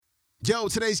Yo,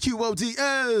 today's QOD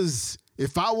is,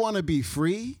 if I want to be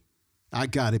free, I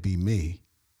gotta be me.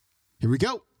 Here we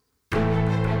go.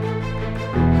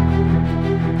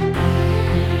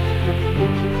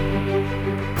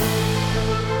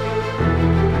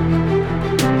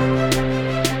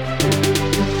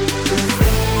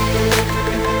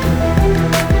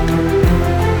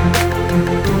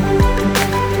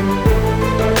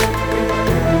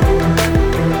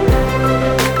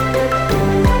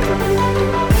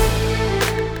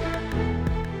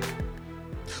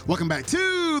 Welcome back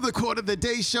to the Quote of the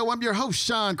Day Show. I'm your host,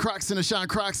 Sean Croxton of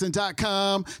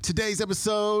SeanCroxton.com. Today's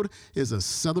episode is a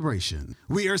celebration.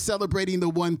 We are celebrating the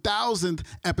 1000th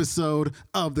episode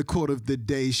of the Quote of the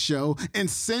Day Show. And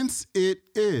since it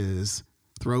is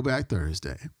Throwback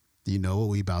Thursday, you know what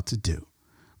we about to do.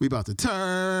 We about to turn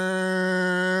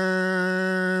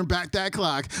back that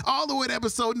clock all the way to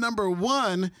episode number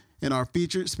 1 and our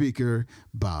featured speaker,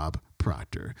 Bob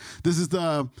Proctor. This is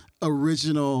the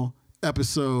original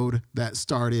episode that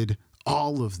started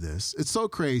all of this. It's so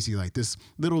crazy, like this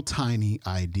little tiny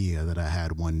idea that I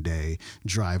had one day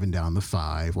driving down the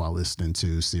 5 while listening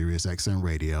to Sirius XM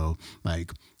radio,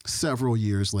 like several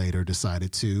years later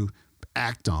decided to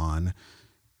act on.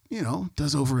 You know,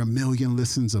 does over 1 million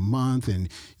listens a month, and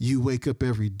you wake up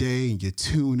every day and you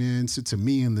tune in to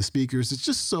me and the speakers. It's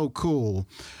just so cool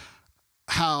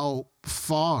how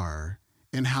far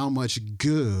and how much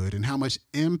good and how much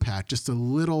impact just a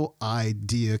little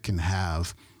idea can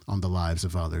have on the lives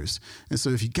of others. And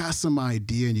so if you got some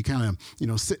idea and you kind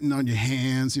of, sitting on your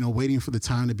hands, waiting for the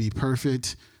time to be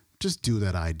perfect, just do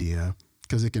that idea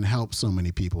because it can help so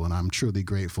many people. And I'm truly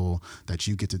grateful that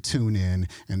you get to tune in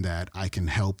and that I can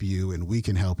help you and we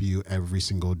can help you every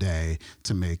single day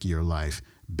to make your life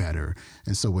better.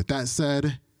 And so with that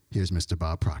said, here's Mr.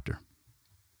 Bob Proctor.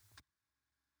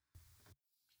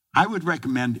 I would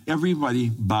recommend everybody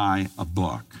buy a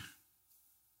book,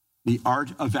 The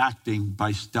Art of Acting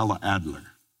by Stella Adler.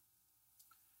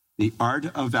 The Art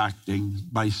of Acting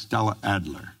by Stella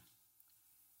Adler.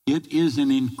 It is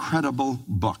an incredible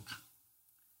book.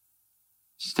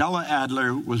 Stella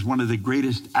Adler was one of the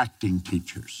greatest acting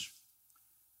teachers.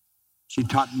 She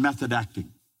taught method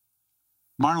acting.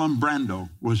 Marlon Brando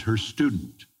was her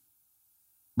student.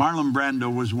 Marlon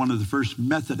Brando was one of the first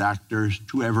method actors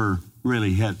to ever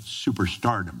really hit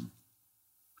superstardom.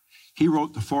 He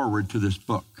wrote the foreword to this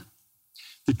book.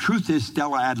 The truth is,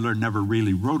 Stella Adler never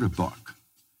really wrote a book.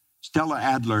 Stella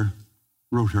Adler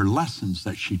wrote her lessons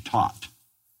that she taught.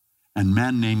 And a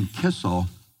man named Kissel,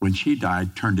 when she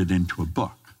died, turned it into a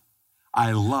book.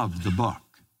 I love the book.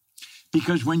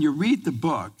 Because when you read the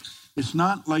book, it's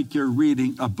not like you're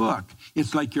reading a book.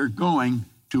 It's like you're going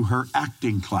to her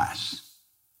acting class.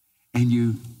 And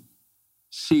you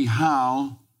see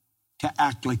how to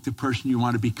act like the person you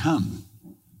want to become.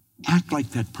 Act like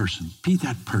that person. Be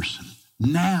that person.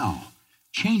 Now,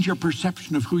 change your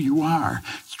perception of who you are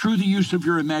through the use of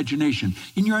your imagination.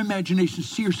 In your imagination,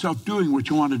 see yourself doing what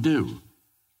you want to do.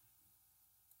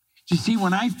 You see,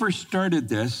 when I first started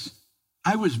this,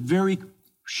 I was very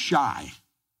shy.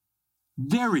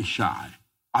 Very shy.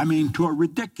 I mean, to a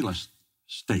ridiculous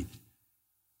state.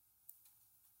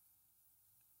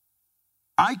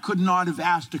 I could not have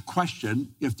asked a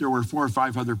question if there were 4 or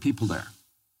 5 other people there.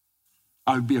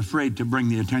 I would be afraid to bring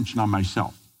the attention on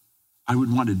myself. I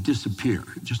would want to disappear,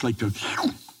 just like to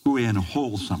go in a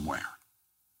hole somewhere.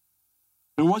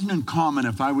 It wasn't uncommon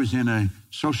if I was in a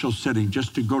social setting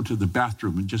just to go to the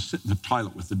bathroom and just sit in the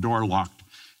toilet with the door locked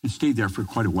and stay there for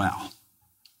quite a while.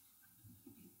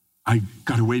 I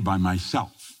got away by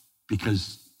myself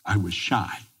because I was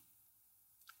shy.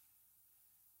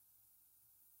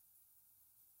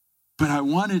 But I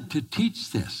wanted to teach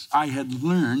this. I had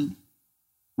learned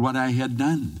what I had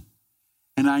done.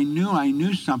 And I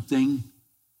knew something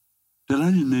that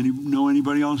I didn't know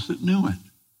anybody else that knew it.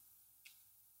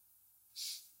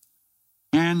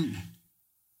 And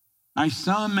I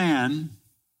saw a man,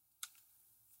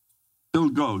 Bill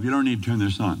Gove, you don't need to turn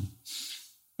this on.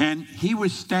 And he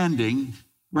was standing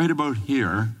right about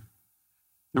here.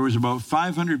 There was about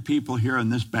 500 people here in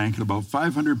this bank and about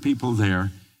 500 people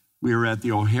there. We were at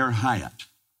the O'Hare Hyatt.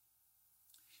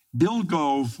 Bill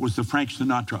Gove was the Frank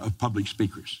Sinatra of public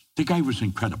speakers. The guy was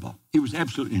incredible. He was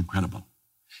absolutely incredible.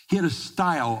 He had a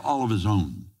style all of his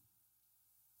own.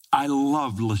 I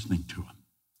loved listening to him.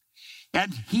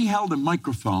 And he held a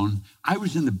microphone. I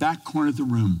was in the back corner of the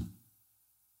room,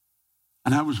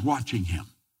 and I was watching him.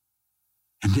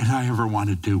 And did I ever want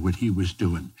to do what he was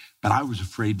doing? But I was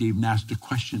afraid to even ask a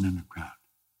question in a crowd.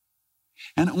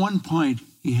 And at one point,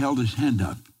 he held his hand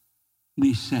up, and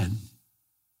he said,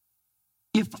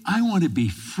 if I want to be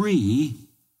free,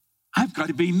 I've got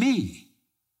to be me.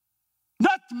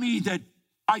 Not the me that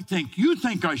I think you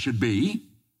think I should be.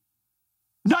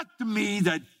 Not the me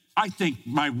that I think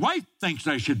my wife thinks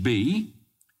I should be.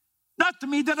 Not the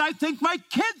me that I think my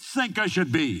kids think I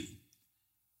should be.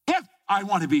 If I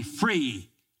want to be free,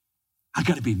 I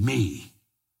got to be me.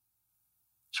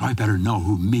 So I better know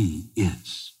who me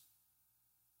is.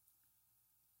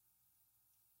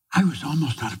 I was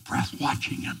almost out of breath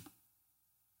watching him.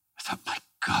 I thought, my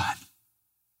God,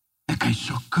 that guy's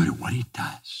so good at what he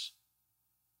does.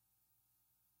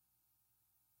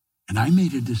 And I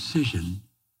made a decision.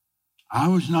 I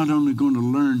was not only going to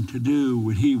learn to do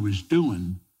what he was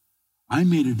doing, I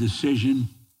made a decision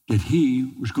that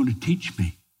he was going to teach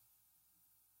me.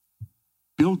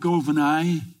 Bill Gove and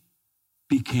I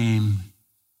became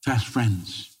fast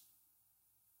friends.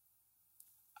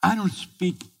 I don't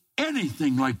speak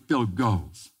anything like Bill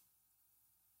Gove,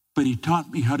 but he taught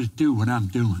me how to do what I'm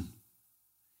doing.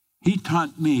 He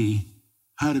taught me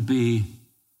how to be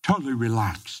totally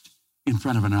relaxed in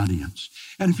front of an audience.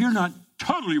 And if you're not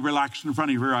totally relaxed in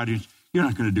front of your audience, you're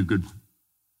not going to do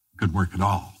good work at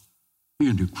all.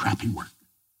 You're going to do crappy work.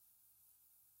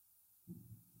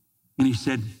 And he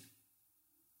said,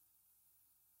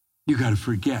 you got to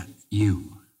forget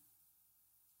you.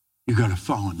 You got to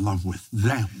fall in love with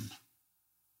them.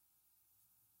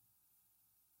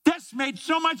 This made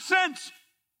so much sense,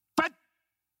 but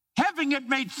having it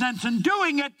made sense and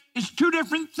doing it is two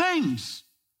different things.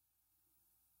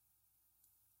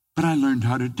 But I learned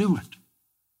how to do it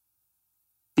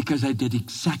because I did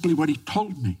exactly what he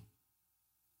told me.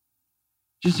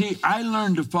 You see, I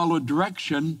learned to follow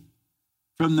direction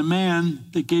from the man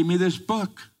that gave me this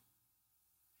book.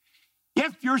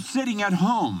 If you're sitting at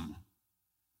home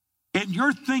and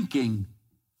you're thinking,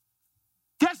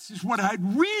 this is what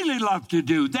I'd really love to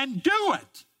do, then do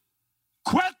it.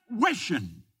 Quit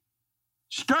wishing.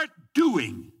 Start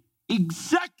doing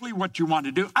exactly what you want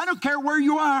to do. I don't care where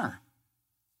you are.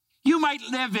 You might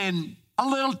live in a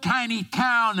little tiny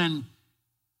town in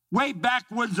way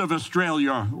backwoods of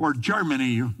Australia or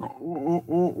Germany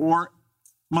or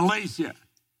Malaysia.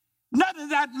 None of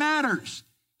that matters.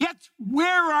 It's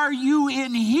where are you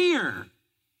in here?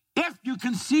 If you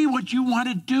can see what you want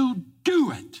to do,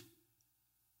 do it.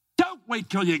 Don't wait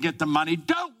till you get the money.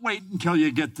 Don't wait until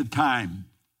you get the time.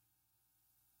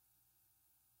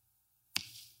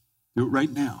 Do it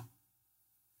right now.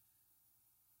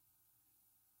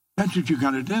 That's what you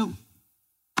got to do.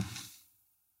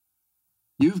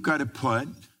 You've got to put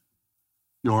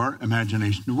your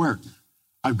imagination to work.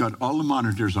 I've got all the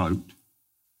monitors out.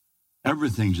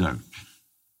 Everything's out.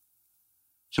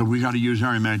 So we got to use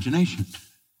our imagination.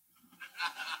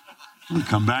 We'll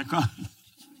come back on.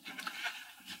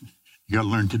 You got to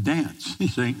learn to dance, you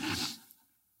see.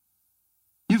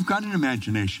 You've got an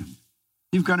imagination.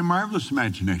 You've got a marvelous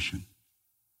imagination.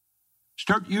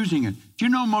 Start using it. Do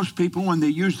you know most people, when they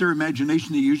use their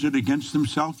imagination, they use it against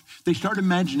themselves? They start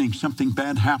imagining something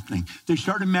bad happening. They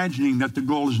start imagining that the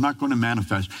goal is not going to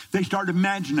manifest. They start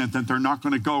imagining that they're not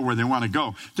going to go where they want to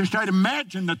go. They start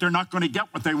imagining that they're not going to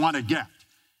get what they want to get.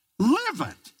 Live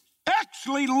it.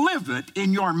 Actually live it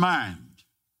in your mind.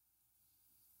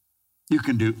 You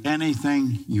can do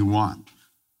anything you want.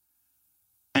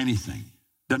 Anything.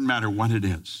 Doesn't matter what it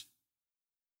is.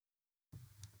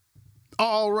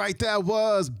 All right, that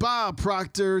was Bob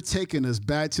Proctor taking us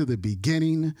back to the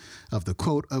beginning of the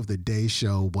Quote of the Day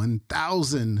show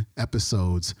 1,000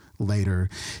 episodes later.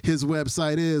 His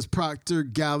website is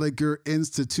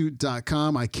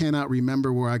proctorgallagherinstitute.com. I cannot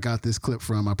remember where I got this clip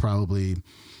from. I probably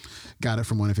got it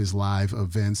from one of his live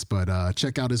events, but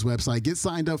check out his website. Get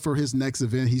signed up for his next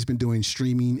event. He's been doing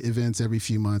streaming events every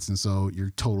few months, and so you're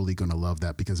totally going to love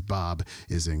that because Bob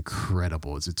is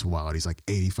incredible. It's wild. He's like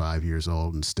 85 years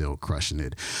old and still crushing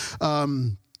it.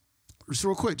 Just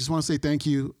real quick, just want to say thank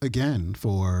you again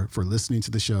for listening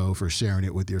to the show, for sharing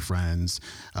it with your friends,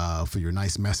 for your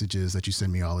nice messages that you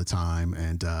send me all the time.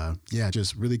 And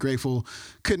just really grateful.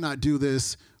 Could not do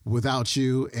this without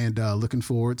you, and looking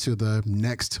forward to the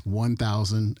next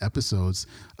 1,000 episodes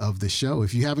of the show.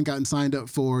 If you haven't gotten signed up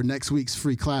for next week's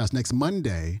free class, next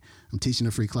Monday, I'm teaching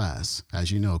a free class,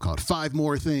 as you know, called 5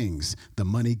 More Things the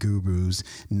Money Gurus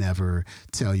Never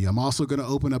Tell You. I'm also going to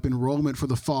open up enrollment for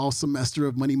the fall semester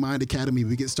of Money Mind Academy.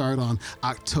 We get started on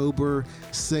October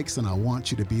 6th, and I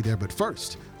want you to be there. But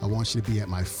first, I want you to be at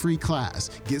my free class.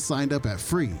 Get signed up at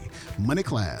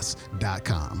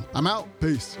freemoneyclass.com. I'm out.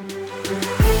 Peace.